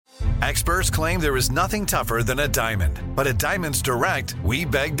Experts claim there is nothing tougher than a diamond. But at Diamonds Direct, we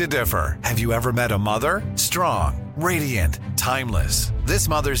beg to differ. Have you ever met a mother? Strong, radiant, timeless. This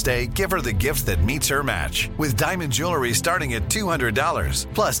Mother's Day, give her the gift that meets her match. With diamond jewelry starting at $200.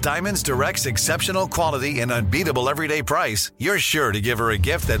 Plus Diamonds Direct's exceptional quality and unbeatable everyday price, you're sure to give her a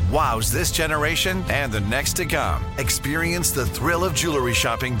gift that wows this generation and the next to come. Experience the thrill of jewelry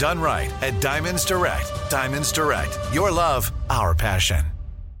shopping done right at Diamonds Direct. Diamonds Direct. Your love, our passion.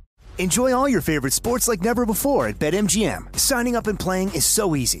 Enjoy all your favorite sports like never before at BetMGM. Signing up and playing is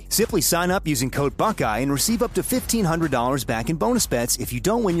so easy. Simply sign up using code Buckeye and receive up to $1,500 back in bonus bets if you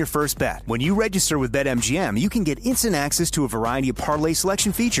don't win your first bet. When you register with BetMGM, you can get instant access to a variety of parlay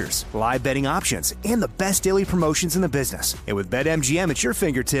selection features, live betting options, and the best daily promotions in the business. And with BetMGM at your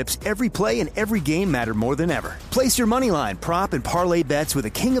fingertips, every play and every game matter more than ever. Place your moneyline, prop, and parlay bets with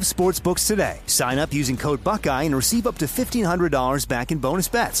the king of sportsbooks today. Sign up using code Buckeye and receive up to $1,500 back in bonus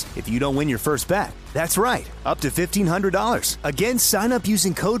bets if you don't win your first bet. That's right, up to $1,500. Again, sign up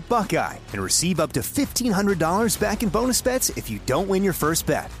using code Buckeye and receive up to $1,500 back in bonus bets if you don't win your first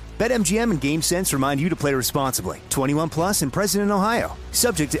bet. BetMGM and GameSense remind you to play responsibly. 21 plus and present in Ohio.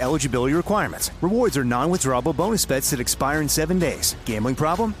 Subject to eligibility requirements. Rewards are non-withdrawable bonus bets that expire in 7 days. Gambling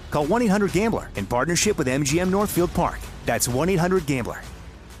problem? Call 1-800-GAMBLER in partnership with MGM Northfield Park. That's 1-800-GAMBLER.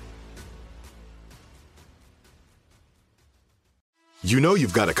 You know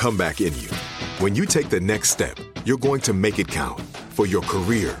you've got a comeback in you. When you take the next step, you're going to make it count. For your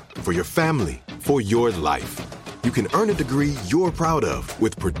career, for your family, for your life. You can earn a degree you're proud of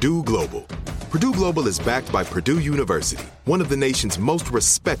with Purdue Global. Purdue Global is backed by Purdue University, one of the nation's most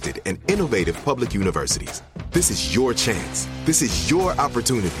respected and innovative public universities. This is your chance. This is your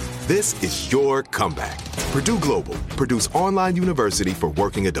opportunity. This is your comeback. Purdue Global, Purdue's online university for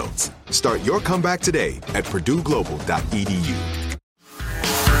working adults. Start your comeback today at purdueglobal.edu.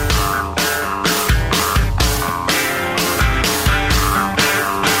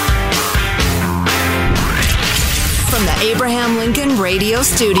 From the Abraham Lincoln Radio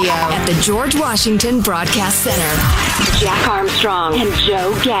Studio at the George Washington Broadcast Center, Jack Armstrong and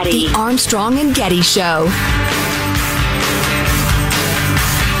Joe Getty. The Armstrong and Getty Show.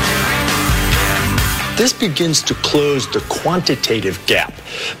 This begins to close the quantitative gap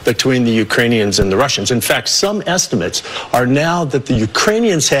between the Ukrainians and the Russians. In fact, some estimates are now that the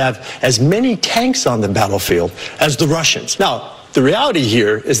Ukrainians have as many tanks on the battlefield as the Russians. Now, the reality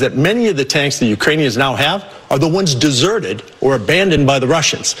here is that many of the tanks the Ukrainians now have are the ones deserted or abandoned by the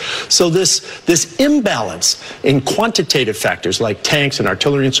Russians. So this imbalance in quantitative factors like tanks and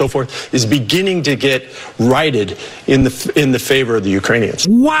artillery and so forth is beginning to get righted in the favor of the Ukrainians.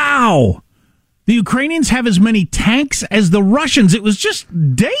 Wow! The Ukrainians have as many tanks as the Russians. It was just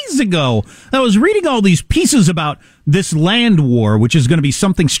days ago I was reading all these pieces about this land war, which is going to be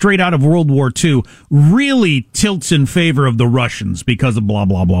something straight out of World War II, really tilts in favor of the Russians because of blah,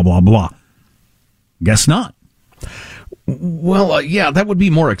 blah, blah, blah, blah. Guess not. Well, yeah, that would be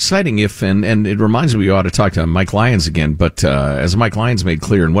more exciting if, and it reminds me we ought to talk to Mike Lyons again, but as Mike Lyons made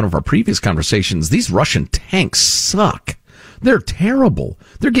clear in one of our previous conversations, these Russian tanks suck. They're terrible.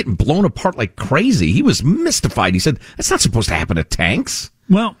 They're getting blown apart like crazy. He was mystified. He said, that's not supposed to happen to tanks.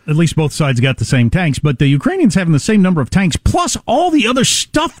 Well, at least both sides got the same tanks, but the Ukrainians having the same number of tanks, plus all the other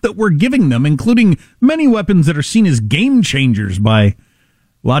stuff that we're giving them, including many weapons that are seen as game changers by a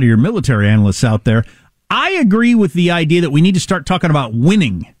lot of your military analysts out there. I agree with the idea that we need to start talking about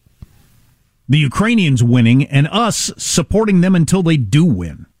winning. The Ukrainians winning and us supporting them until they do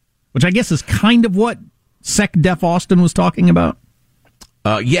win, which I guess is kind of what SecDef Austin was talking about.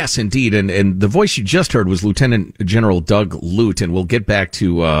 Yes, indeed. And the voice you just heard was Lieutenant General Doug Lute, and we'll get back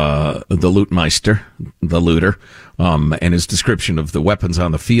to the Lutmeister, the looter, and his description of the weapons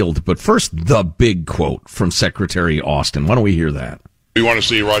on the field. But first, the big quote from Secretary Austin. Why don't we hear that? We want to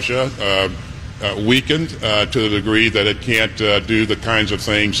see Russia weakened to the degree that it can't do the kinds of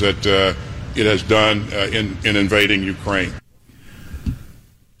things that it has done in invading Ukraine.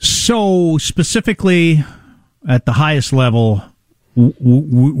 So specifically at the highest level,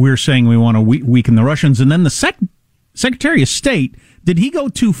 we're saying we want to weaken the Russians. And then the Secretary of State, did he go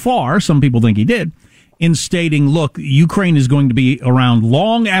too far? Some people think he did, in stating, look, Ukraine is going to be around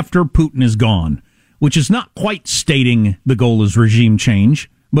long after Putin is gone, which is not quite stating the goal is regime change,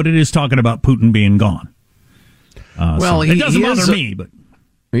 but it is talking about Putin being gone. Well, so it doesn't bother me, but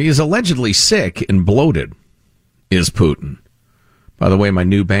he's allegedly sick and bloated, is Putin. By the way, my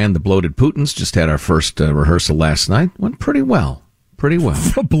new band, the Bloated Putins, just had our first rehearsal last night. Went pretty well. Pretty well.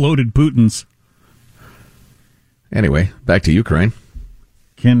 The Bloated Putins. Anyway, back to Ukraine.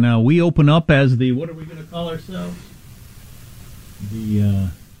 Can we open up as the, what are we going to call ourselves?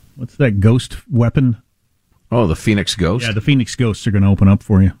 The what's that ghost weapon? Oh, the Phoenix Ghost? Yeah, the Phoenix Ghosts are going to open up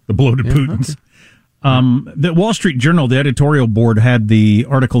for you. The bloated Putins. Okay. The Wall Street Journal, the editorial board, had the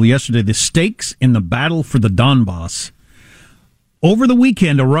article yesterday, The Stakes in the Battle for the Donbass. Over the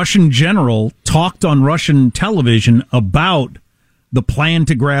weekend, a Russian general talked on Russian television about the plan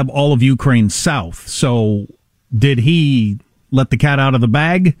to grab all of Ukraine south. So did he let the cat out of the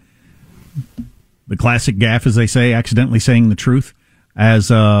bag? The classic gaffe, as they say, accidentally saying the truth, as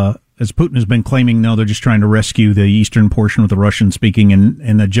Putin has been claiming, no, they're just trying to rescue the eastern portion with the Russian-speaking,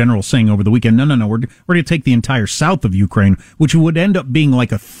 and the general saying over the weekend, no, we're going to take the entire south of Ukraine, which would end up being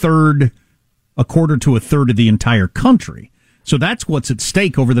like a quarter to a third of the entire country. So that's what's at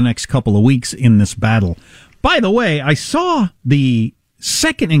stake over the next couple of weeks in this battle. By the way, I saw the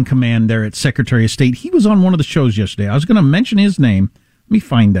second in command there at Secretary of State. He was on one of the shows yesterday. I was going to mention his name. Let me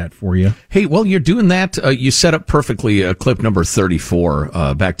find that for you. Hey, while you're doing that, you set up perfectly clip number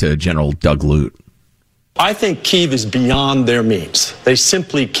 34, back to General Doug Lute. I think Kyiv is beyond their means. They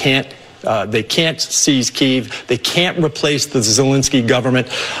simply can't. They can't seize Kyiv. They can't replace the Zelensky government.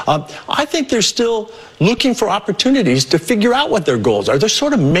 I think they're still looking for opportunities to figure out what their goals are. They're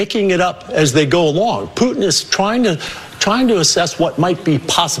sort of making it up as they go along. Putin is trying to assess what might be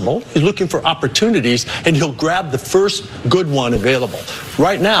possible. He's looking for opportunities, and he'll grab the first good one available.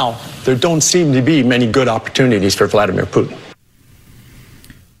 Right now, there don't seem to be many good opportunities for Vladimir Putin.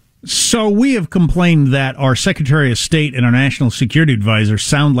 So we have complained that our Secretary of State and our National Security Advisor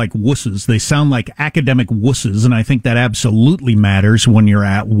sound like wusses. They sound like academic wusses, and I think that absolutely matters when you're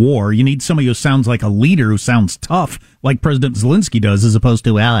at war. You need somebody who sounds like a leader, who sounds tough, like President Zelensky does, as opposed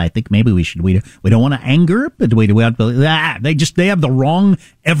to, well, I think maybe we don't want to anger, but they have the wrong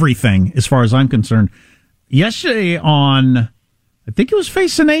everything, as far as I'm concerned. Yesterday on, I think it was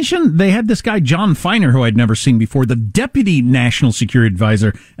Face the Nation, they had this guy, John Feiner, who I'd never seen before, the Deputy National Security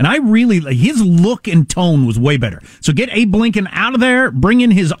Advisor, and his look and tone was way better. So get Abe Lincoln out of there, bring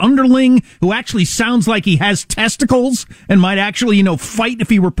in his underling, who actually sounds like he has testicles and might actually, fight if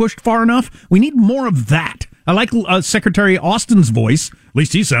he were pushed far enough. We need more of that. I like Secretary Austin's voice. At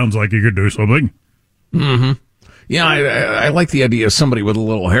least he sounds like he could do something. Mm-hmm. Yeah, I like the idea of somebody with a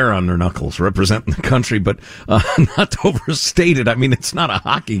little hair on their knuckles representing the country, but not to overstate it. I mean, it's not a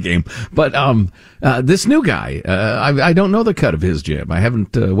hockey game. But this new guy, I don't know the cut of his jib. I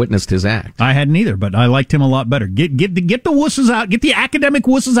haven't witnessed his act. I hadn't either, but I liked him a lot better. Get the wusses out, get the academic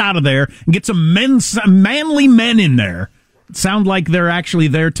wusses out of there, and get some manly men in there. Sound like they're actually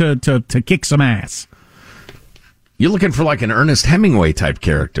there to kick some ass. You're looking for like an Ernest Hemingway type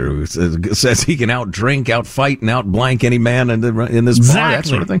character who says he can outdrink, outfight, and outblank any man in this bar, that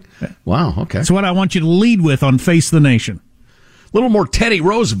sort of thing. Wow, okay. That's what I want you to lead with on Face the Nation. A little more Teddy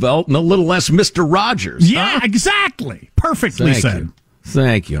Roosevelt and a little less Mr. Rogers. Yeah, exactly. Perfectly said.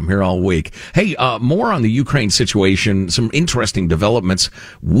 Thank you. I'm here all week. Hey, more on the Ukraine situation, some interesting developments.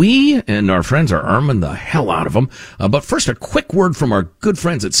 We and our friends are arming the hell out of them. But first, a quick word from our good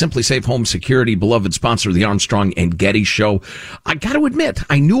friends at Simply Safe Home Security, beloved sponsor of the Armstrong and Getty Show. I got to admit,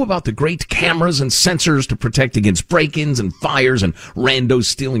 I knew about the great cameras and sensors to protect against break-ins and fires and randos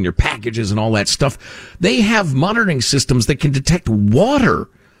stealing your packages and all that stuff. They have monitoring systems that can detect water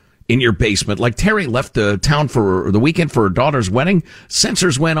in your basement. Like Terry left the town for the weekend for her daughter's wedding.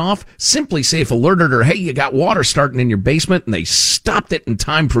 Sensors went off. Simply Safe alerted her, hey, you got water starting in your basement, and they stopped it in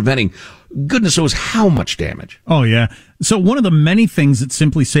time, preventing goodness knows how much damage. Oh, yeah. So one of the many things that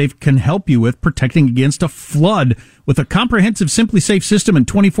Simply Safe can help you with protecting against a flood. With a comprehensive Simply Safe system and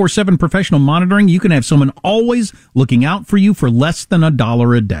 24/7 professional monitoring, you can have someone always looking out for you for less than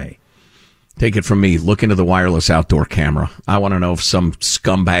 $1 a day. Take it from me. Look into the wireless outdoor camera. I want to know if some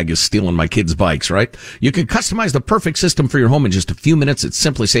scumbag is stealing my kids' bikes, right? You can customize the perfect system for your home in just a few minutes at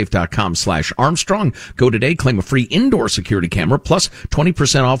simplysafe.com/Armstrong. Go today, claim a free indoor security camera, plus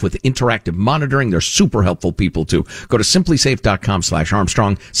 20% off with interactive monitoring. They're super helpful people, too. Go to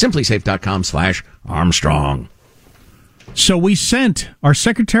simplysafe.com/Armstrong, simplysafe.com/Armstrong. So we sent our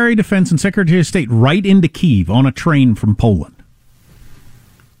Secretary of Defense and Secretary of State right into Kyiv on a train from Poland.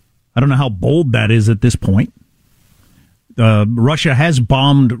 I don't know how bold that is at this point. Russia has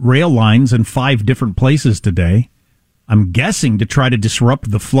bombed rail lines in 5 different places today. I'm guessing to try to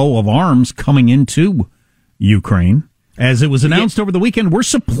disrupt the flow of arms coming into Ukraine. As it was announced over the weekend, we're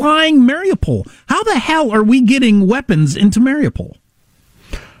supplying Mariupol. How the hell are we getting weapons into Mariupol?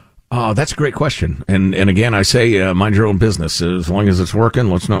 Oh, that's a great question. And again, I say, mind your own business. As long as it's working,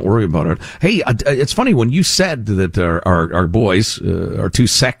 let's not worry about it. Hey, it's funny when you said that our boys, our two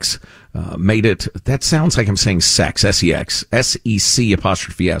sex, made it. That sounds like I'm saying sex, S-E-X, S-E-C',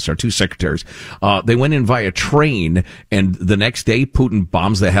 our two secretaries. They went in via train, and the next day Putin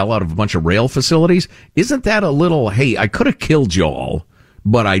bombs the hell out of a bunch of rail facilities. Isn't that a little, hey, I could have killed you all,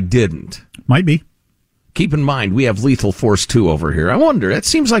 but I didn't? Might be. Keep in mind, we have lethal force 2 over here. I wonder, that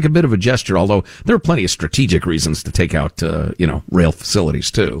seems like a bit of a gesture, although there are plenty of strategic reasons to take out, rail facilities,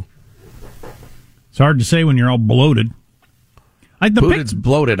 too. It's hard to say when you're all bloated. Putin's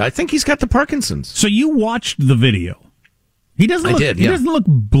bloated. I think he's got the Parkinson's. So you watched the video. He doesn't look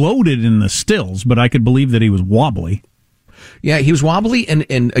bloated in the stills, but I could believe that he was wobbly. Yeah, he was wobbly, and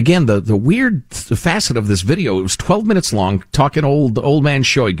again, the weird facet of this video, it was 12 minutes long, talking old man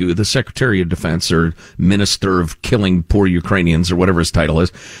Shoigu, the Secretary of Defense, or Minister of Killing Poor Ukrainians, or whatever his title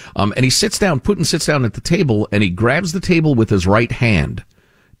is, and Putin sits down at the table, and he grabs the table with his right hand.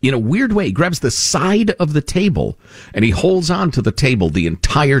 In a weird way, he grabs the side of the table, and he holds on to the table the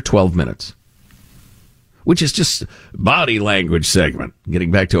entire 12 minutes. Which is just body language segment.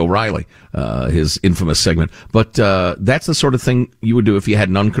 Getting back to O'Reilly, his infamous segment. But that's the sort of thing you would do if you had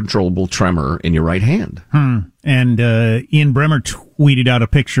an uncontrollable tremor in your right hand. And Ian Bremmer tweeted out a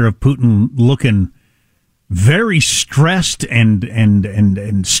picture of Putin looking very stressed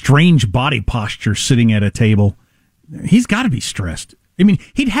and strange body posture sitting at a table. He's got to be stressed. I mean,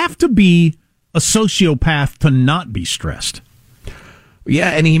 he'd have to be a sociopath to not be stressed.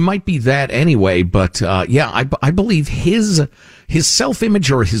 Yeah, and he might be that anyway, but I believe his self-image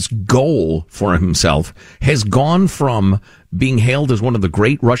or his goal for himself has gone from being hailed as one of the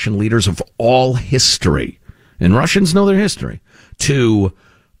great Russian leaders of all history, and Russians know their history, to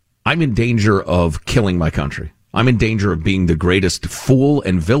I'm in danger of killing my country. I'm in danger of being the greatest fool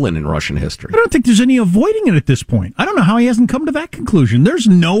and villain in Russian history. I don't think there's any avoiding it at this point. I don't know how he hasn't come to that conclusion. There's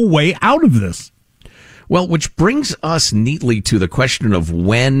no way out of this. Well, which brings us neatly to the question of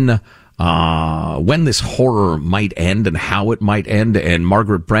when this horror might end and how it might end. And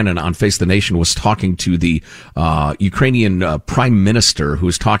Margaret Brennan on Face the Nation was talking to the Ukrainian Prime Minister who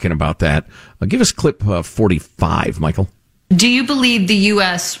was talking about that. Give us clip 45, Michael. Do you believe the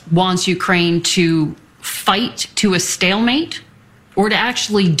U.S. wants Ukraine to fight to a stalemate or to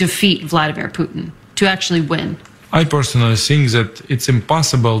actually defeat Vladimir Putin, to actually win? I personally think that it's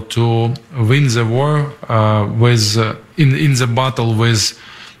impossible to win the war in the battle with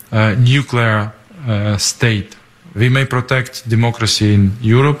nuclear state. We may protect democracy in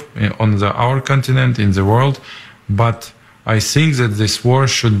Europe, on our continent, in the world, but I think that this war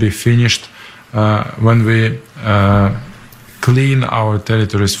should be finished when we clean our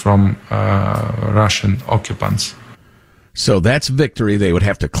territories from Russian occupants. So that's victory. They would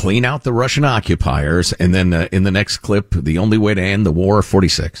have to clean out the Russian occupiers. And then in the next clip, the only way to end the war,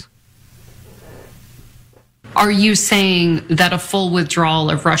 46. Are you saying that a full withdrawal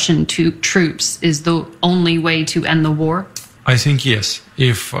of Russian troops is the only way to end the war? I think yes.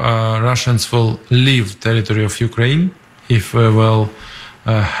 If Russians will leave territory of Ukraine, if we will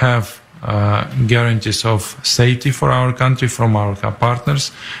have guarantees of safety for our country from our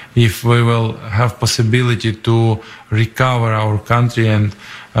partners, if we will have possibility to recover our country and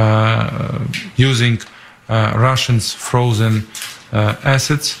using Russians' frozen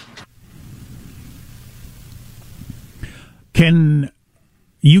assets. Can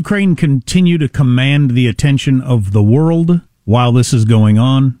Ukraine continue to command the attention of the world while this is going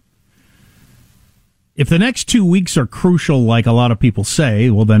on? If the next 2 weeks are crucial, like a lot of people say,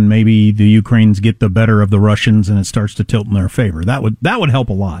 well, then maybe the Ukrainians get the better of the Russians and it starts to tilt in their favor. That would help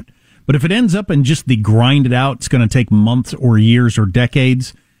a lot. But if it ends up in just the grind it out, it's going to take months or years or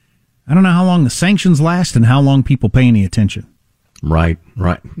decades. I don't know how long the sanctions last and how long people pay any attention. Right.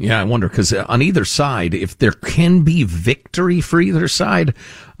 Yeah, I wonder, because on either side, if there can be victory for either side,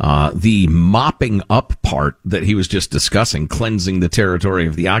 the mopping up part that he was just discussing, cleansing the territory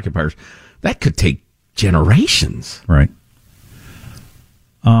of the occupiers, that could take generations. Right.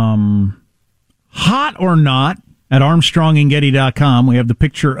 Hot or not, at ArmstrongandGetty.com, we have the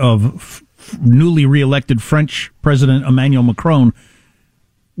picture of newly reelected French President Emmanuel Macron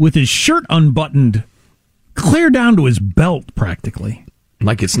with his shirt unbuttoned clear down to his belt, practically.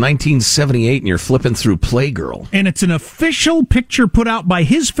 Like it's 1978 and you're flipping through Playgirl. And it's an official picture put out by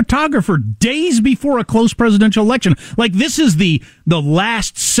his photographer days before a close presidential election. Like this is the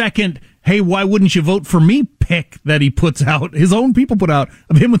last second, hey, why wouldn't you vote for me pic that he puts out, his own people put out,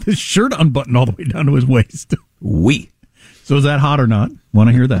 of him with his shirt unbuttoned all the way down to his waist. So is that hot or not? Want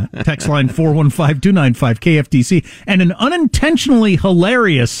to hear that? Text line 415-295-KFTC. And an unintentionally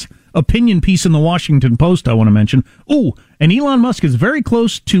hilarious opinion piece in the Washington Post I want to mention. Ooh, and Elon Musk is very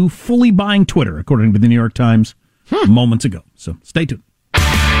close to fully buying Twitter, according to the New York Times moments ago. So stay tuned.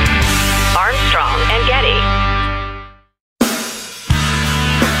 Armstrong and Getty.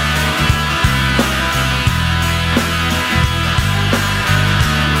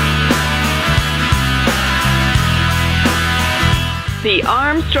 The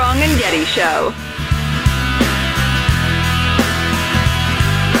Armstrong and Getty Show.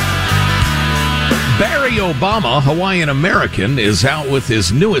 Barry Obama, Hawaiian American, is out with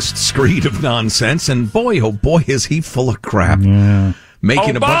his newest screed of nonsense, and boy, oh boy, is he full of crap. Yeah.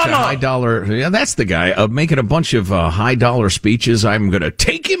 Making Obama! a bunch of high-dollar... Yeah, that's the guy. Making a bunch of high-dollar speeches. I'm going to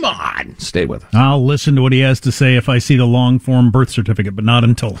take him on. Stay with us. I'll listen to what he has to say if I see the long-form birth certificate, but not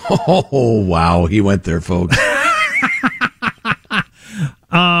until... Oh, wow. He went there, folks.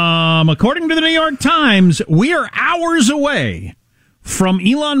 According to the New York Times, we are hours away from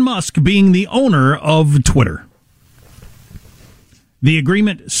Elon Musk being the owner of Twitter. The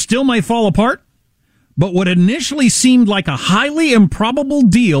agreement still may fall apart, but what initially seemed like a highly improbable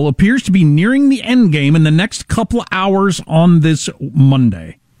deal appears to be nearing the end game in the next couple of hours on this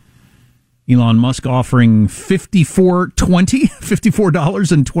Monday. Elon Musk offering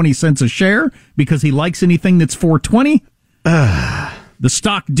 $54.20 a share because he likes anything that's $4.20. The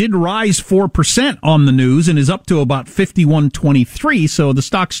stock did rise 4% on the news and is up to about $51.23, so the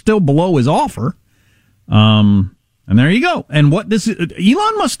stock's still below his offer. And there you go. And what this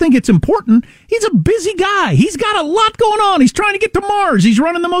Elon must think it's important. He's a busy guy. He's got a lot going on. He's trying to get to Mars. He's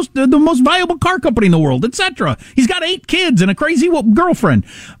running the most valuable car company in the world, etc. He's got 8 kids and a crazy girlfriend.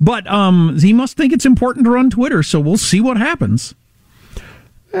 But he must think it's important to run Twitter. So we'll see what happens.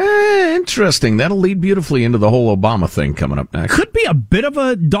 Interesting. That'll lead beautifully into the whole Obama thing coming up next. Could be a bit of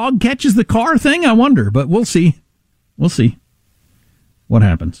a dog catches the car thing, I wonder, but we'll see. We'll see what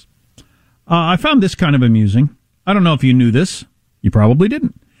happens. I found this kind of amusing. I don't know if you knew this. You probably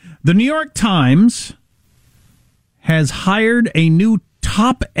didn't. The New York Times has hired a new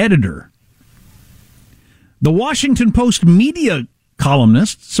top editor. The Washington Post media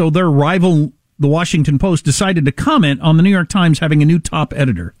columnists, so their rival, the Washington Post, decided to comment on the New York Times having a new top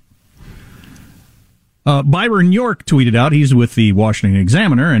editor. Byron York tweeted out, he's with the Washington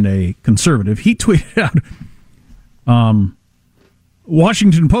Examiner and a conservative. He tweeted out,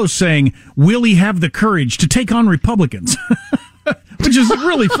 Washington Post saying, will he have the courage to take on Republicans? Which is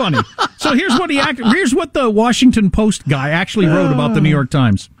really funny. So here's what the Washington Post guy actually wrote about the New York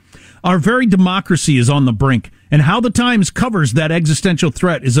Times. Our very democracy is on the brink, and how the Times covers that existential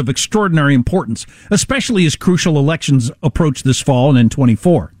threat is of extraordinary importance, especially as crucial elections approach this fall and in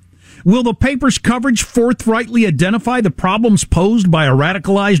 24. Will the paper's coverage forthrightly identify the problems posed by a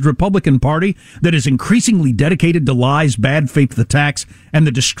radicalized Republican Party that is increasingly dedicated to lies, bad faith attacks, and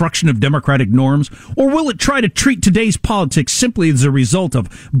the destruction of democratic norms? Or will it try to treat today's politics simply as a result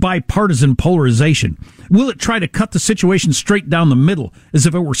of bipartisan polarization? Will it try to cut the situation straight down the middle as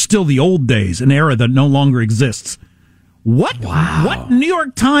if it were still the old days, an era that no longer exists? What New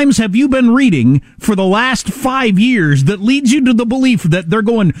York Times have you been reading for the last 5 years that leads you to the belief that they're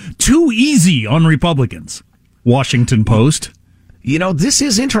going too easy on Republicans? Washington Post. You know, this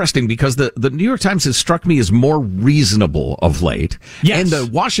is interesting because the New York Times has struck me as more reasonable of late. Yes. And the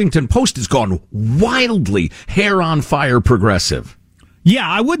Washington Post has gone wildly hair on fire progressive. Yeah,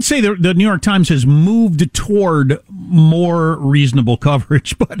 I would say the New York Times has moved toward more reasonable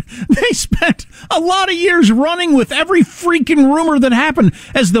coverage, but they spent a lot of years running with every freaking rumor that happened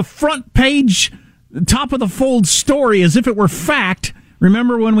as the front page, top of the fold story, as if it were fact.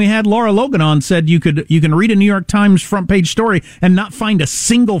 Remember when we had Laura Logan on, said you can read a New York Times front page story and not find a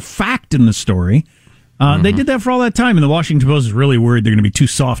single fact in the story. They did that for all that time, and the Washington Post is really worried they're going to be too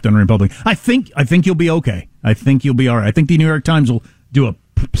soft on Republicans. I think you'll be okay. I think you'll be all right. I think the New York Times will do a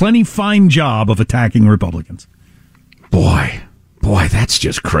plenty fine job of attacking Republicans. Boy, that's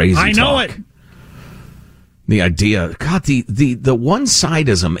just crazy. I know it. The idea, God, the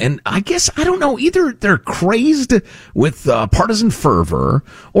one-sidism, and I guess, I don't know, either they're crazed with partisan fervor,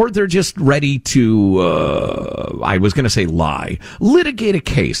 or they're just ready to, I was going to say lie, litigate a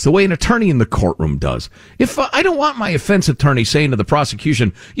case the way an attorney in the courtroom does. If I don't want my offense attorney saying to the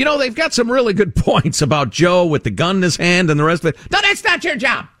prosecution, you know, they've got some really good points about Joe with the gun in his hand and the rest of it. No, that's not your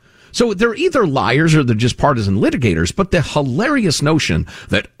job. So they're either liars or they're just partisan litigators, but the hilarious notion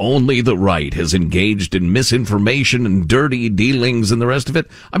that only the right has engaged in misinformation and dirty dealings and the rest of it,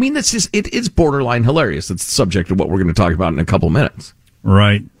 I mean, it's borderline hilarious. It's the subject of what we're going to talk about in a couple minutes.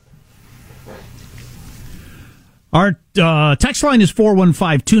 Right. Our text line is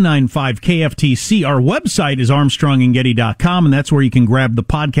 415-295-KFTC. Our website is armstrongandgetty.com, and that's where you can grab the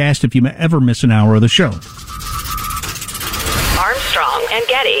podcast if you ever miss an hour of the show. Armstrong and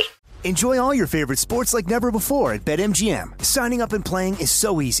Getty. Enjoy all your favorite sports like never before at BetMGM. Signing up and playing is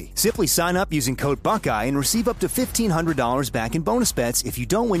so easy. Simply sign up using code Buckeye and receive up to $1,500 back in bonus bets if you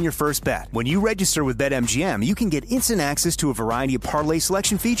don't win your first bet. When you register with BetMGM, you can get instant access to a variety of parlay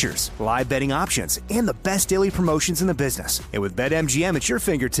selection features, live betting options, and the best daily promotions in the business. And with BetMGM at your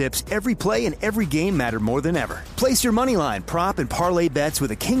fingertips, every play and every game matter more than ever. Place your moneyline, prop, and parlay bets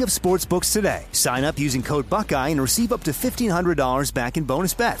with the king of sportsbooks today. Sign up using code Buckeye and receive up to $1,500 back in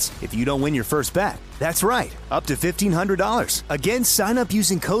bonus bets if you don't win your first bet. That's right, up to $1,500. Again, sign up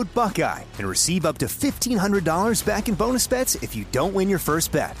using code Buckeye and receive up to $1,500 back in bonus bets if you don't win your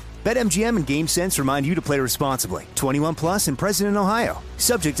first bet. BetMGM and GameSense remind you to play responsibly. 21 plus and present in Ohio.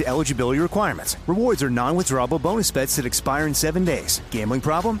 Subject to eligibility requirements. Rewards are non-withdrawable bonus bets that expire in 7 days. Gambling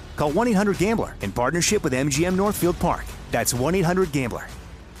problem? Call 1-800-GAMBLER in partnership with MGM Northfield Park. That's 1-800-GAMBLER.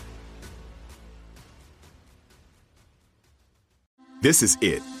 This is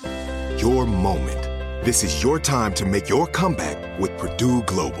it. Your moment. This is your time to make your comeback with Purdue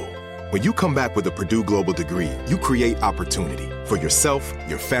Global. When you come back with a Purdue Global degree, you create opportunity for yourself,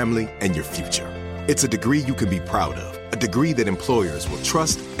 your family, and your future. It's a degree you can be proud of, a degree that employers will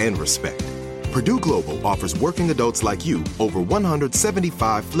trust and respect. Purdue Global offers working adults like you over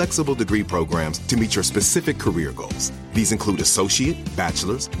 175 flexible degree programs to meet your specific career goals. These include associate,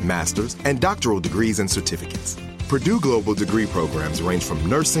 bachelor's, master's, and doctoral degrees and certificates. Purdue Global degree programs range from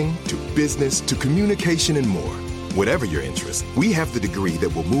nursing to business to communication and more. Whatever your interest, we have the degree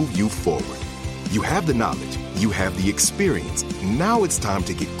that will move you forward. You have the knowledge, you have the experience. Now it's time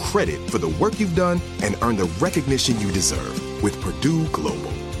to get credit for the work you've done and earn the recognition you deserve with Purdue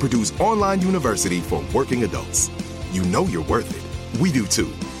Global, Purdue's online university for working adults. You know you're worth it. We do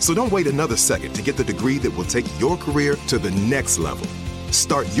too. So don't wait another second to get the degree that will take your career to the next level.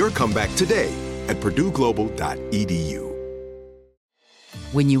 Start your comeback today at purdueglobal.edu.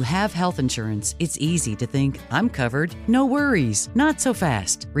 When you have health insurance, it's easy to think, I'm covered, no worries. Not so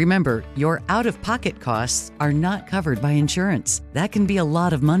fast. Remember, your out-of-pocket costs are not covered by insurance. That can be a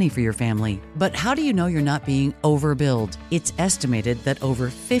lot of money for your family. But how do you know you're not being overbilled? It's estimated that over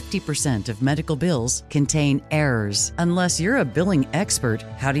 50% of medical bills contain errors. Unless you're a billing expert,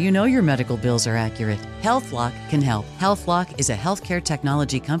 how do you know your medical bills are accurate? HealthLock can help. HealthLock is a healthcare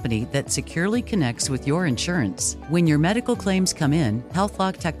technology company that securely connects with your insurance. When your medical claims come in, HealthLock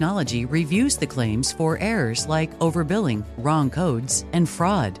technology reviews the claims for errors like overbilling, wrong codes, and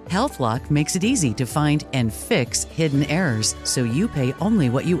fraud. HealthLock makes it easy to find and fix hidden errors so you pay only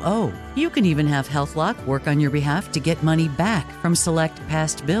what you owe. You can even have HealthLock work on your behalf to get money back from select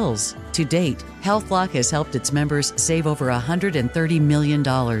past bills. To date, HealthLock has helped its members save over $130 million.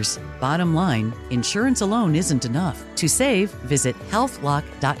 Bottom line, insurance alone isn't enough. To save, visit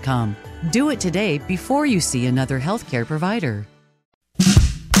healthlock.com. Do it today before you see another healthcare provider.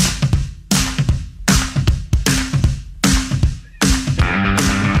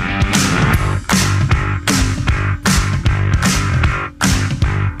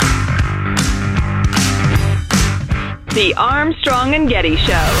 The Armstrong and Getty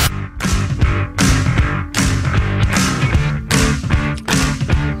Show.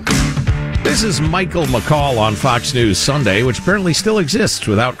 This is Michael McCall on Fox News Sunday, which apparently still exists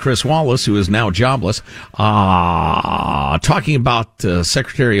without Chris Wallace, who is now jobless, talking about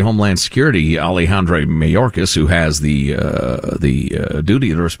Secretary of Homeland Security Alejandro Mayorkas, who has the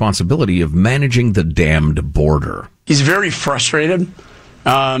duty, the responsibility of managing the damned border. He's very frustrated.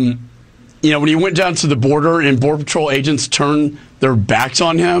 When he went down to the border and Border Patrol agents turned their backs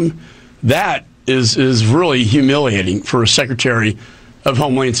on him, that is really humiliating for a Secretary of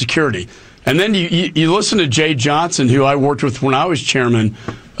Homeland Security. And then you listen to Jay Johnson, who I worked with when I was chairman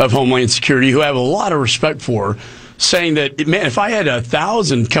of Homeland Security, who I have a lot of respect for, saying that, man, if I had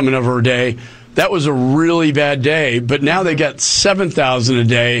 1,000 coming over a day, that was a really bad day. But now they got 7,000 a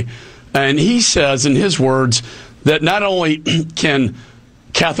day. And he says, in his words, that not only can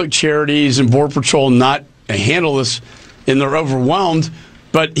Catholic Charities and Border Patrol not handle this and they're overwhelmed,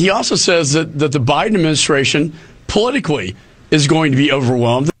 but he also says that the Biden administration politically is going to be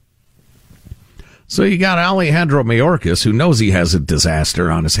overwhelmed. So you got Alejandro Mayorkas, who knows he has a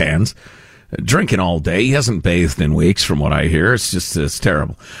disaster on his hands, drinking all day. He hasn't bathed in weeks, from what I hear. It's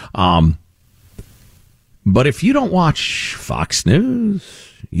terrible. But if you don't watch Fox News,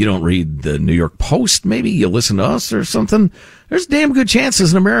 you don't read the New York Post, maybe you listen to us or something, there's a damn good chance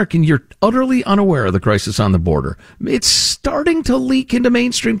as an American you're utterly unaware of the crisis on the border. It's starting to leak into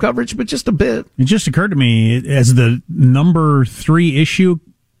mainstream coverage, but just a bit. It just occurred to me as the number 3 issue,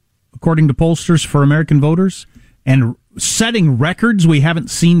 according to pollsters, for American voters, and setting records we haven't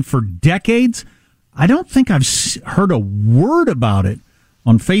seen for decades. I don't think I've heard a word about it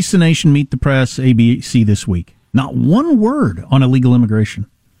on Face the Nation, Meet the Press, ABC this week. Not one word on illegal immigration.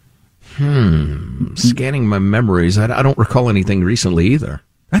 Scanning my memories, I don't recall anything recently either.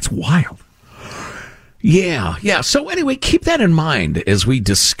 That's wild. Yeah. So anyway, keep that in mind as we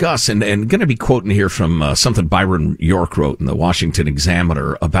discuss, and going to be quoting here from something Byron York wrote in the Washington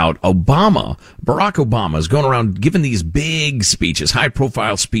Examiner about Obama. Barack Obama is going around giving these big speeches,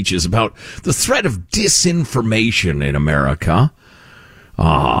 high-profile speeches about the threat of disinformation in America.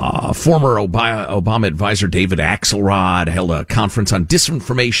 Former Obama advisor David Axelrod held a conference on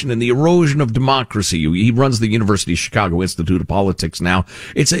disinformation and the erosion of democracy. He runs the University of Chicago Institute of Politics now.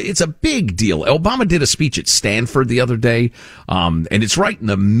 It's a big deal. Obama did a speech at Stanford the other day, and it's right in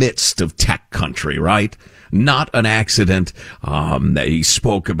the midst of tech country, right? Not an accident. He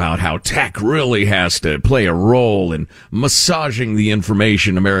spoke about how tech really has to play a role in massaging the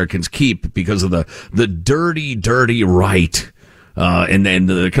information Americans keep because of the dirty right. And then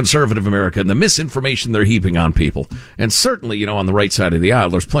the conservative America and the misinformation they're heaping on people. And certainly, on the right side of the aisle,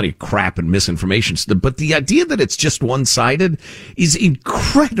 there's plenty of crap and misinformation. But the idea that it's just one-sided is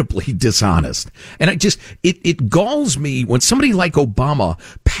incredibly dishonest. And it galls me when somebody like Obama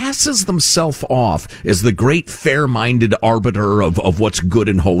passes themselves off as the great fair-minded arbiter of what's good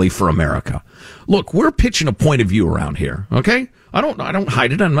and holy for America. Look, we're pitching a point of view around here, okay? I don't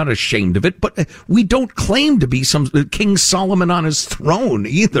hide it. I'm not ashamed of it, but we don't claim to be some King Solomon on his throne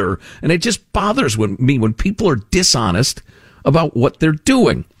either. And it just bothers me when people are dishonest about what they're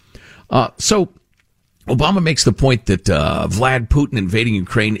doing. So Obama makes the point that Vlad Putin invading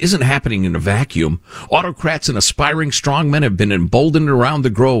Ukraine isn't happening in a vacuum. Autocrats and aspiring strongmen have been emboldened around the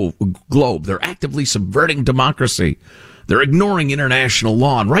globe. They're actively subverting democracy. They're ignoring international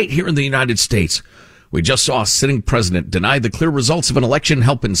law. And right here in the United States, we just saw a sitting president deny the clear results of an election and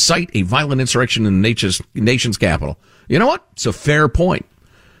help incite a violent insurrection in the nation's capital. You know what? It's a fair point.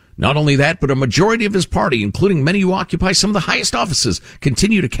 Not only that, but a majority of his party, including many who occupy some of the highest offices,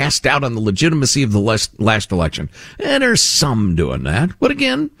 continue to cast doubt on the legitimacy of the last election. And there's some doing that. But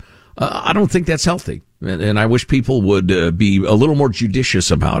again, I don't think that's healthy. And I wish people would be a little more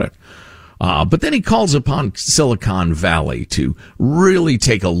judicious about it. But then he calls upon Silicon Valley to really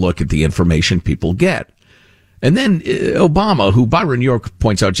take a look at the information people get. And then Obama, who Byron York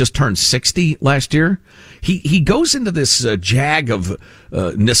points out just turned 60 last year, he goes into this jag of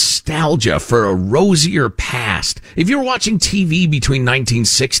nostalgia for a rosier past. If you're watching TV between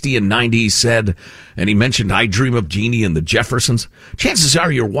 1960 and 90, he said, and he mentioned I Dream of Jeannie and the Jeffersons, chances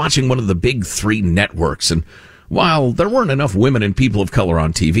are you're watching one of the big 3 networks. And while there weren't enough women and people of color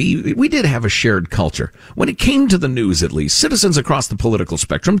on TV, we did have a shared culture. When it came to the news, at least, citizens across the political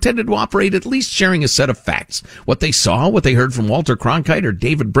spectrum tended to operate at least sharing a set of facts. What they saw, what they heard from Walter Cronkite or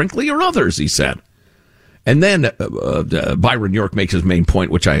David Brinkley or others, he said. And then Byron York makes his main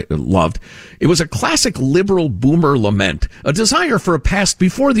point, which I loved. It was a classic liberal boomer lament, a desire for a past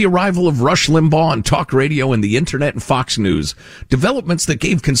before the arrival of Rush Limbaugh and talk radio and the internet and Fox News, developments that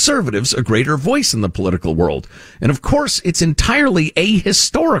gave conservatives a greater voice in the political world. And of course, it's entirely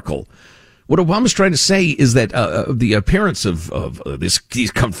ahistorical. What Obama's trying to say is that the appearance of these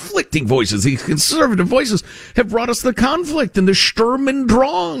conflicting voices, these conservative voices, have brought us the conflict and the Sturm und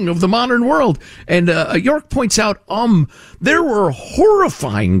Drang of the modern world. And York points out, there were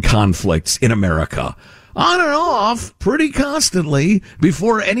horrifying conflicts in America, on and off, pretty constantly,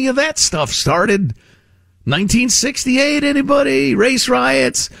 before any of that stuff started. 1968, anybody? Race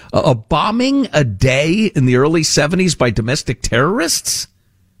riots? A bombing a day in the early 70s by domestic terrorists?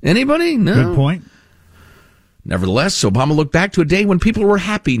 Anybody? No. Good point. Nevertheless, Obama looked back to a day when people were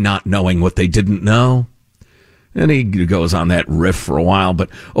happy not knowing what they didn't know. And he goes on that riff for a while, but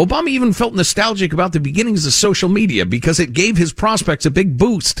Obama even felt nostalgic about the beginnings of social media because it gave his prospects a big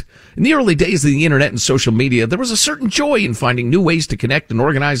boost. In the early days of the internet and social media, there was a certain joy in finding new ways to connect and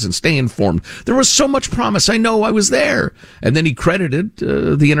organize and stay informed. There was so much promise. I know I was there. And then he credited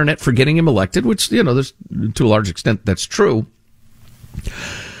the internet for getting him elected, which, there's, to a large extent, that's true.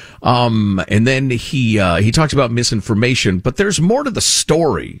 And then he talks about misinformation, but there's more to the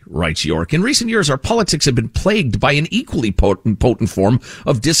story, writes York. In recent years, our politics have been plagued by an equally potent form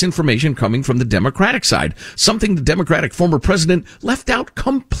of disinformation coming from the Democratic side, something the Democratic former president left out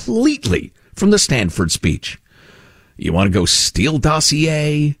completely from the Stanford speech. You want to go Steele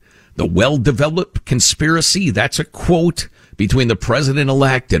dossier, the well-developed conspiracy, that's a quote, between the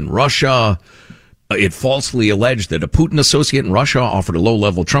president-elect and Russia. It falsely alleged that a Putin associate in Russia offered a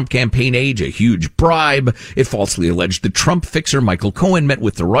low-level Trump campaign aide a huge bribe. It falsely alleged the Trump fixer Michael Cohen met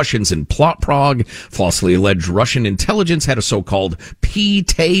with the Russians in Prague. Falsely alleged Russian intelligence had a so-called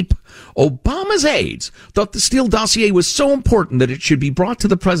P-tape. Obama's aides thought the Steele dossier was so important that it should be brought to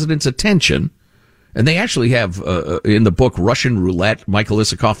the president's attention. And they actually have, in the book Russian Roulette, Michael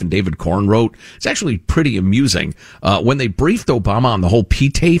Isikoff and David Korn wrote. It's actually pretty amusing. When they briefed Obama on the whole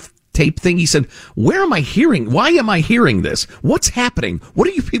P-tape thing, he said, why am I hearing this? What's happening? What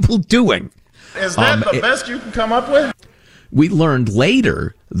are you people doing? Is that the best you can come up with? We learned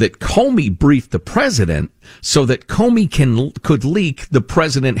later that Comey briefed the president so that Comey could leak the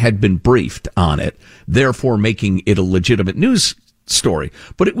president had been briefed on it, therefore making it a legitimate news story.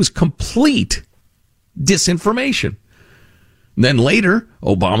 But it was complete disinformation. Then later,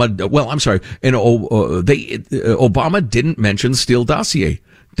 Obama didn't mention Steele dossier.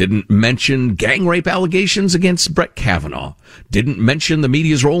 Didn't mention gang rape allegations against Brett Kavanaugh. Didn't mention the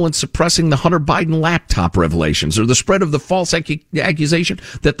media's role in suppressing the Hunter Biden laptop revelations or the spread of the false accusation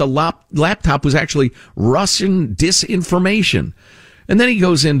that the laptop was actually Russian disinformation. And then he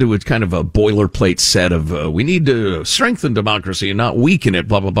goes into it kind of a boilerplate set of, we need to strengthen democracy and not weaken it,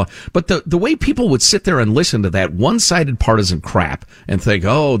 blah, blah, blah. But the way people would sit there and listen to that one-sided partisan crap and think,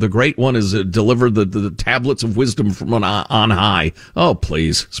 oh, the great one has delivered the tablets of wisdom from on high. Oh,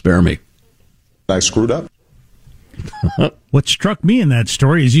 please, spare me. I screwed up. What struck me in that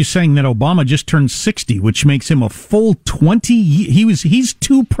story is you saying that Obama just turned 60, which makes him a full 20. He's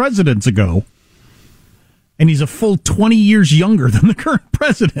 2 presidents ago. And he's a full 20 years younger than the current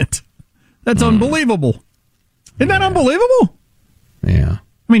president. That's unbelievable. Isn't that unbelievable? Yeah.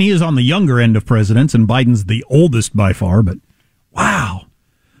 I mean, he is on the younger end of presidents, and Biden's the oldest by far, but wow.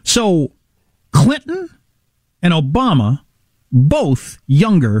 So Clinton and Obama, both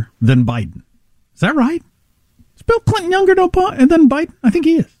younger than Biden. Is that right? Is Bill Clinton younger than Biden? I think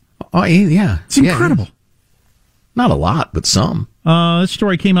he is. Oh, yeah. It's incredible. Yeah. Not a lot, but some. This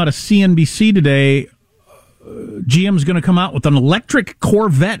story came out of CNBC today. GM's going to come out with an electric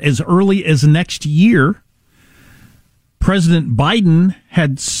Corvette as early as next year. President Biden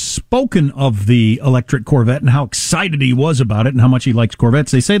had spoken of the electric Corvette and how excited he was about it and how much he likes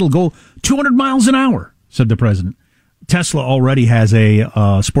Corvettes. They say it'll go 200 miles an hour, said the president. Tesla already has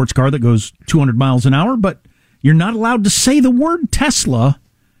a sports car that goes 200 miles an hour, but you're not allowed to say the word Tesla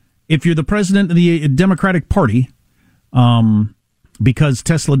if you're the president of the Democratic Party, because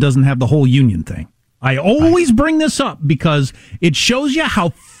Tesla doesn't have the whole union thing. I always bring this up because it shows you how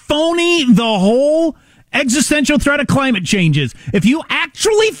phony the whole existential threat of climate change is. If you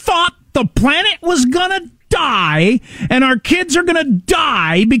actually thought the planet was going to die and our kids are going to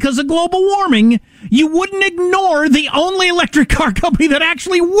die because of global warming, you wouldn't ignore the only electric car company that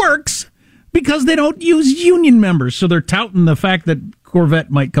actually works because they don't use union members. So they're touting the fact that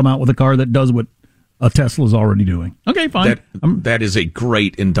Corvette might come out with a car that does what a Tesla's already doing. Okay, fine. That is a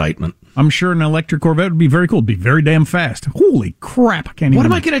great indictment. I'm sure an electric Corvette would be very cool. It'd be very damn fast. Holy crap. I can't even. What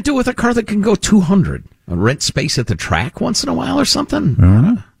am I going to do with a car that can go 200? Rent space at the track once in a while or something? I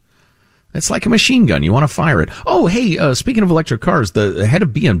don't know. It's like a machine gun. You want to fire it. Oh, hey, speaking of electric cars, the head of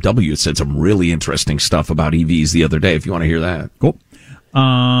BMW said some really interesting stuff about EVs the other day, if you want to hear that. Cool.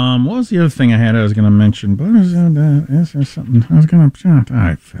 What was the other thing I was going to mention? Is there something I was going to...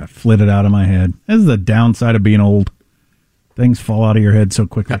 I flitted out of my head. This is the downside of being old. Things fall out of your head so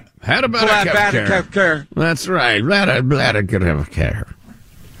quickly. Had a better care. That's right. Bladder could have care.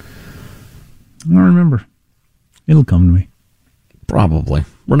 I don't remember. It'll come to me. Probably.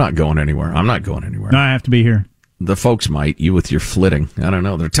 We're not going anywhere. I'm not going anywhere. No, I have to be here. The folks might. You with your flitting. I don't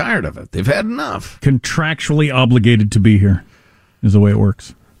know. They're tired of it. They've had enough. Contractually obligated to be here is the way it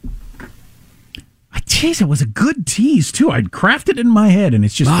works. Jeez, it was a good tease, too. I'd crafted it in my head, and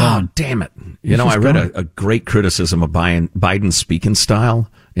it's just gone. Damn it. You know, I read a great criticism of Biden's speaking style,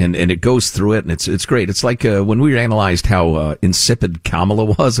 and it goes through it, and it's great. It's like when we analyzed how insipid Kamala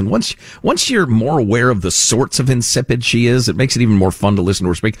was, and once you're more aware of the sorts of insipid she is, it makes it even more fun to listen to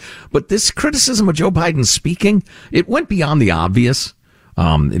her speak. But this criticism of Joe Biden speaking, it went beyond the obvious.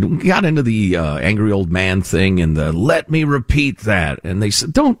 It got into the angry old man thing and the let me repeat that. And they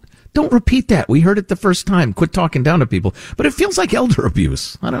said, don't repeat that. We heard it the first time. Quit talking down to people. But it feels like elder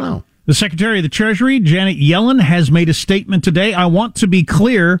abuse. I don't know. The Secretary of the Treasury, Janet Yellen, has made a statement today. I want to be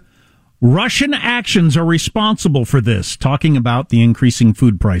clear. Russian actions are responsible for this, talking about the increasing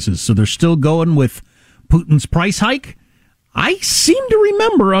food prices. So they're still going with Putin's price hike. I seem to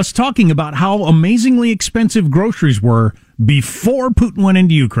remember us talking about how amazingly expensive groceries were before Putin went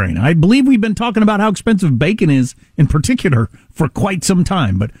into Ukraine. I believe we've been talking about how expensive bacon is in particular for quite some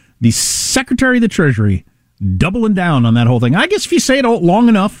time. But the Secretary of the Treasury doubling down on that whole thing. I guess if you say it long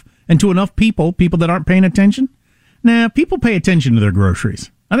enough and to enough people that aren't paying attention, people pay attention to their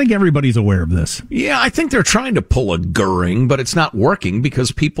groceries. I think everybody's aware of this. Yeah, I think they're trying to pull a Goering, but it's not working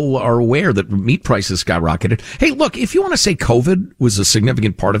because people are aware that meat prices skyrocketed. Hey, look, if you want to say COVID was a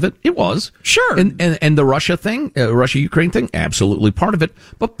significant part of it, it was. Sure. And the Russia thing, Russia-Ukraine thing, absolutely part of it.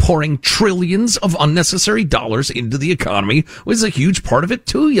 But pouring trillions of unnecessary dollars into the economy was a huge part of it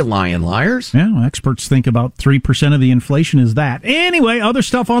too, you lying liars. Yeah, well, experts think about 3% of the inflation is that. Anyway, other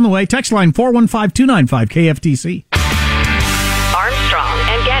stuff on the way. Text line 415-295-KFTC. Armstrong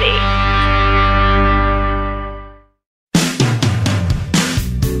and Getty.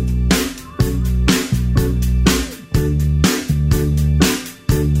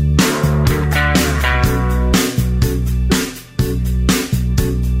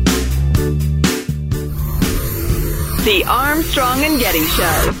 The Armstrong and Getty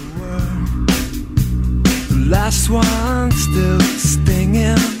Show. The last one still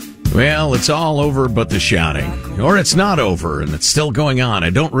stinging. Well, it's all over but the shouting. Or it's not over, and it's still going on. I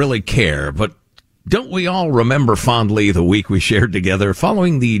don't really care, but don't we all remember fondly the week we shared together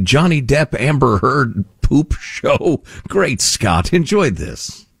following the Johnny Depp Amber Heard poop show? Great Scott, enjoyed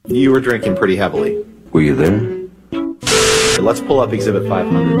this. You were drinking pretty heavily. Were you there? Let's pull up Exhibit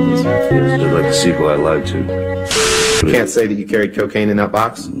 500, please. Yes, I'd like to see who I lied to. You can't say that you carried cocaine in that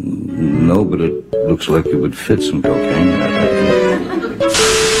box? No, but it looks like it would fit some cocaine.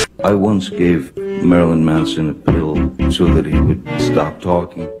 I once gave Marilyn Manson a pill so that he would stop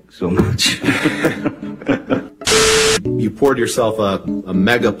talking so much. You poured yourself a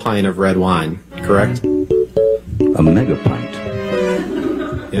mega pint of red wine, correct? A mega pint?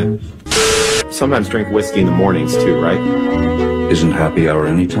 Yeah. Sometimes drink whiskey in the mornings too, right? Isn't happy hour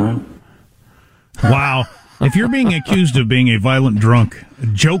any time? Wow. If you're being accused of being a violent drunk,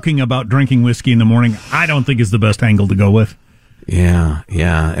 joking about drinking whiskey in the morning, I don't think is the best angle to go with. Yeah.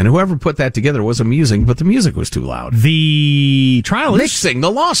 And whoever put that together was amusing, but the music was too loud. The trial is... Mixing.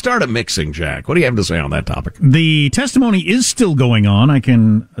 The lost art of mixing, Jack. What do you have to say on that topic? The testimony is still going on. I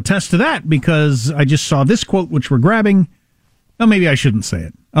can attest to that because I just saw this quote, which we're grabbing. Well, maybe I shouldn't say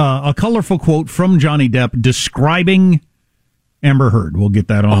it. A colorful quote from Johnny Depp describing Amber Heard. We'll get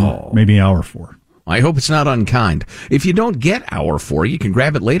that on maybe hour 4. I hope it's not unkind. If you don't get hour 4, you can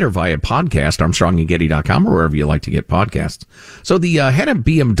grab it later via podcast, ArmstrongandGetty.com, or wherever you like to get podcasts. So the head of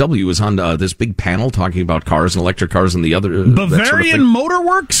BMW is on this big panel talking about cars and electric cars and the other... Bavarian Motor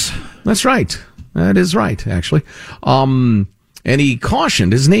Works? That's right. That is right, actually. And he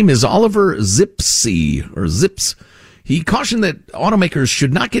cautioned, his name is Oliver Zipse, or Zips. He cautioned that automakers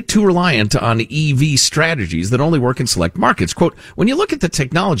should not get too reliant on EV strategies that only work in select markets. Quote, when you look at the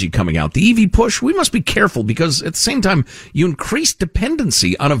technology coming out, the EV push, we must be careful because at the same time, you increase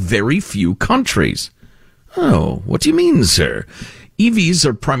dependency on a very few countries. Oh, what do you mean, sir? EVs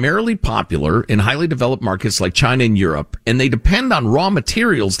are primarily popular in highly developed markets like China and Europe, and they depend on raw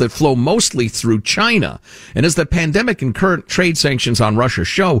materials that flow mostly through China. And as the pandemic and current trade sanctions on Russia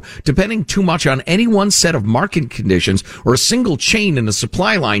show, depending too much on any one set of market conditions or a single chain in the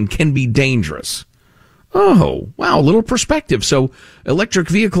supply line can be dangerous. Oh, wow, a little perspective. So electric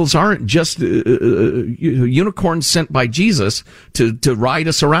vehicles aren't just unicorns sent by Jesus to ride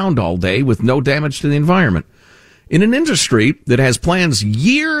us around all day with no damage to the environment. In an industry that has plans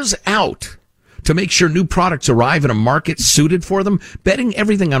years out to make sure new products arrive in a market suited for them, betting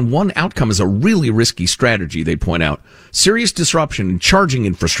everything on one outcome is a really risky strategy, they point out. Serious disruption in charging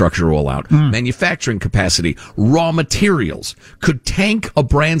infrastructure rollout, manufacturing capacity, raw materials could tank a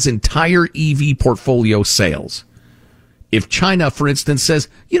brand's entire EV portfolio sales. If China, for instance, says,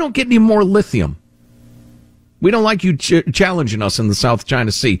 you don't get any more lithium, we don't like you challenging us in the South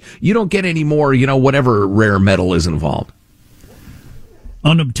China Sea. You don't get any more, whatever rare metal is involved.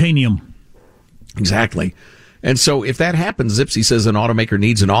 Unobtainium. Exactly. And so if that happens, Zipsy says an automaker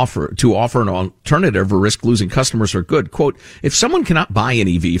needs to offer an alternative or risk losing customers or good. Quote, if someone cannot buy an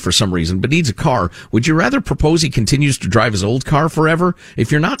EV for some reason but needs a car, would you rather propose he continues to drive his old car forever?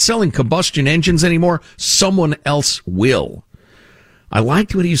 If you're not selling combustion engines anymore, someone else will. I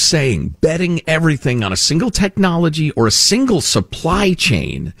liked what he's saying. Betting everything on a single technology or a single supply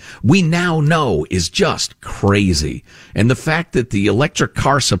chain we now know is just crazy. And the fact that the electric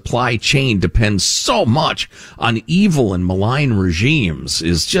car supply chain depends so much on evil and malign regimes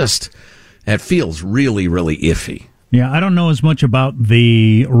is just, that feels really, really iffy. Yeah, I don't know as much about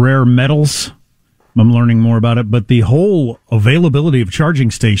the rare metals I'm learning more about it, but the whole availability of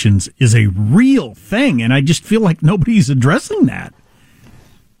charging stations is a real thing, and I just feel like nobody's addressing that.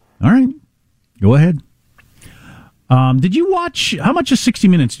 All right, go ahead. Did you watch, how much of 60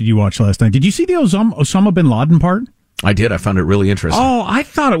 Minutes did you watch last night? Did you see the Osama bin Laden part? I did. I found it really interesting. Oh, I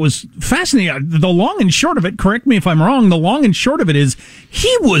thought it was fascinating. The long and short of it, correct me if I'm wrong, the long and short of it is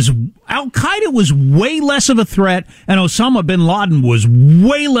Al-Qaeda was way less of a threat, and Osama bin Laden was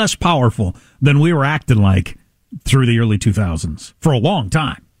way less powerful than we were acting like through the early 2000s for a long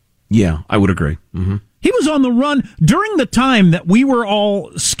time. Yeah, I would agree. Mm-hmm. He was on the run during the time that we were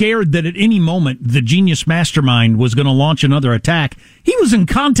all scared that at any moment the genius mastermind was going to launch another attack. He was in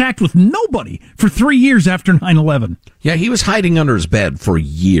contact with nobody for 3 years after 9/11. Yeah, he was hiding under his bed for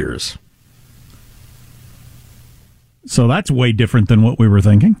years. So that's way different than what we were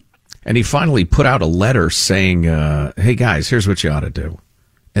thinking. And he finally put out a letter saying, hey, guys, here's what you ought to do.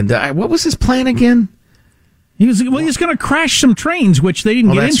 And what was his plan again? He was going to crash some trains, which they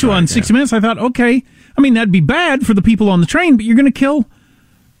didn't get into on 60 Minutes. I thought, okay, I mean, that'd be bad for the people on the train, but you're going to kill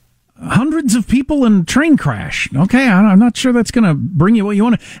hundreds of people in a train crash. Okay, I'm not sure that's going to bring you what you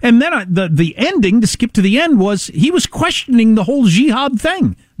want to. And then the ending, to skip to the end, was he was questioning the whole jihad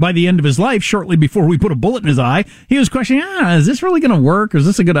thing. By the end of his life, shortly before we put a bullet in his eye, he was questioning, is this really going to work? Is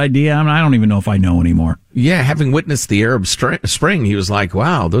this a good idea? I don't even know if I know anymore. Yeah, having witnessed the Arab Spring, he was like,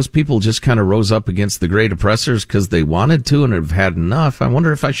 wow, those people just kind of rose up against the great oppressors because they wanted to and have had enough. I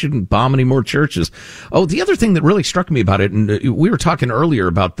wonder if I shouldn't bomb any more churches. Oh, the other thing that really struck me about it, and we were talking earlier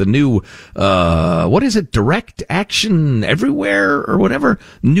about the new, what is it, Direct Action Everywhere or whatever,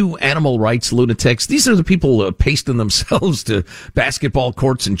 new animal rights lunatics. These are the people pasting themselves to basketball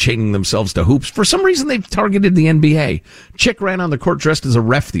courts and chaining themselves to hoops. For some reason, they've targeted the NBA. Chick ran on the court dressed as a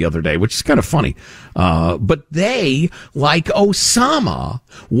ref the other day, which is kind of funny. But they, like Osama,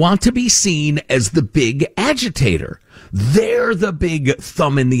 want to be seen as the big agitator. They're the big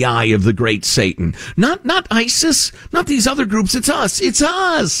thumb in the eye of the great Satan. Not ISIS, not these other groups. It's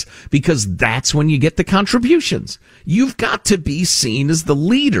us. Because that's when you get the contributions. You've got to be seen as the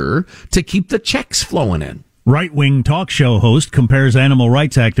leader to keep the checks flowing in. Right-wing talk show host compares animal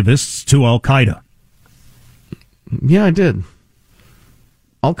rights activists to Al-Qaeda. Yeah, I did.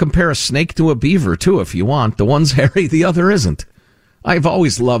 I'll compare a snake to a beaver, too, if you want. The one's hairy, the other isn't. I've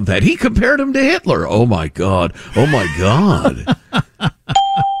always loved that. He compared him to Hitler. Oh, my God.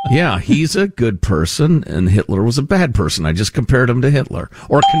 Yeah, he's a good person, and Hitler was a bad person. I just compared him to Hitler.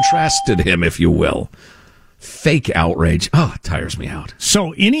 Or contrasted him, if you will. Fake outrage. Oh, it tires me out.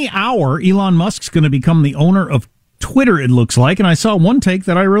 So any hour, Elon Musk's going to become the owner of Twitter, it looks like. And I saw one take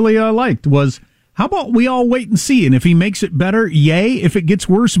that I really liked was, how about we all wait and see? And if he makes it better, yay. If it gets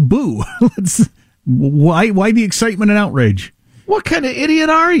worse, boo. Why the excitement and outrage? What kind of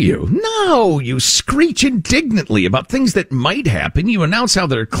idiot are you? No, you screech indignantly about things that might happen. You announce how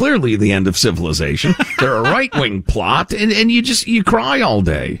they're clearly the end of civilization. They're a right-wing plot, and you cry all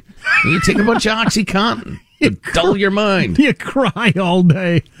day. And you take a bunch of OxyContin. You dull your mind. You cry all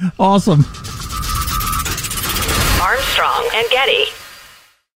day. Awesome. Armstrong and Getty.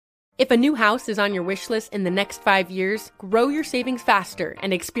 If a new house is on your wish list in the next 5 years, grow your savings faster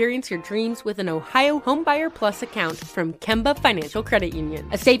and experience your dreams with an Ohio Homebuyer Plus account from Kemba Financial Credit Union.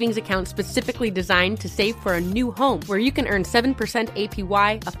 A savings account specifically designed to save for a new home where you can earn 7%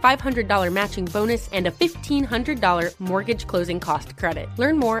 APY, a $500 matching bonus, and a $1,500 mortgage closing cost credit.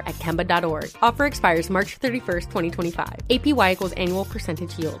 Learn more at Kemba.org. Offer expires March 31st, 2025. APY equals annual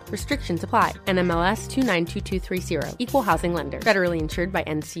percentage yield. Restrictions apply. NMLS 292230. Equal housing lender. Federally insured by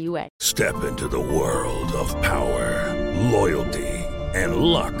NCUA. Step into the world of power, loyalty, and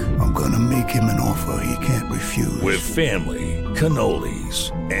luck. I'm gonna make him an offer he can't refuse. With family,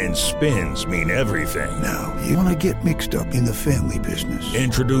 cannolis, and spins mean everything. Now, you wanna get mixed up in the family business.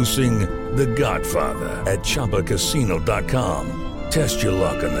 Introducing The Godfather at ChumbaCasino.com. Test your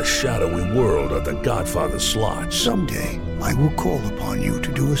luck in the shadowy world of The Godfather slot. Someday, I will call upon you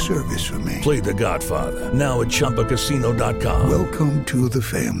to do a service for me. Play The Godfather, now at ChumbaCasino.com. Welcome to the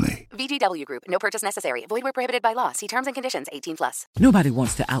family. VGW Group. No purchase necessary. Void where prohibited by law. See terms and conditions. 18+. Nobody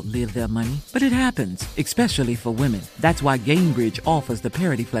wants to outlive their money, but it happens, especially for women. That's why Gainbridge offers the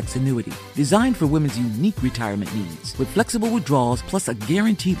Parity Flex annuity, designed for women's unique retirement needs, with flexible withdrawals plus a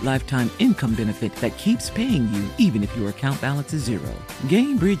guaranteed lifetime income benefit that keeps paying you even if your account balance is zero.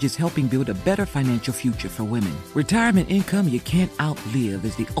 Gainbridge is helping build a better financial future for women. Retirement income you can't outlive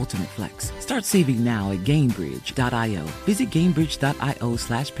is the ultimate flex. Start saving now at Gainbridge.io. Visit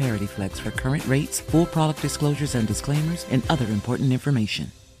Gainbridge.io/ParityFlex for current rates, full product disclosures and disclaimers, and other important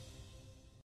information.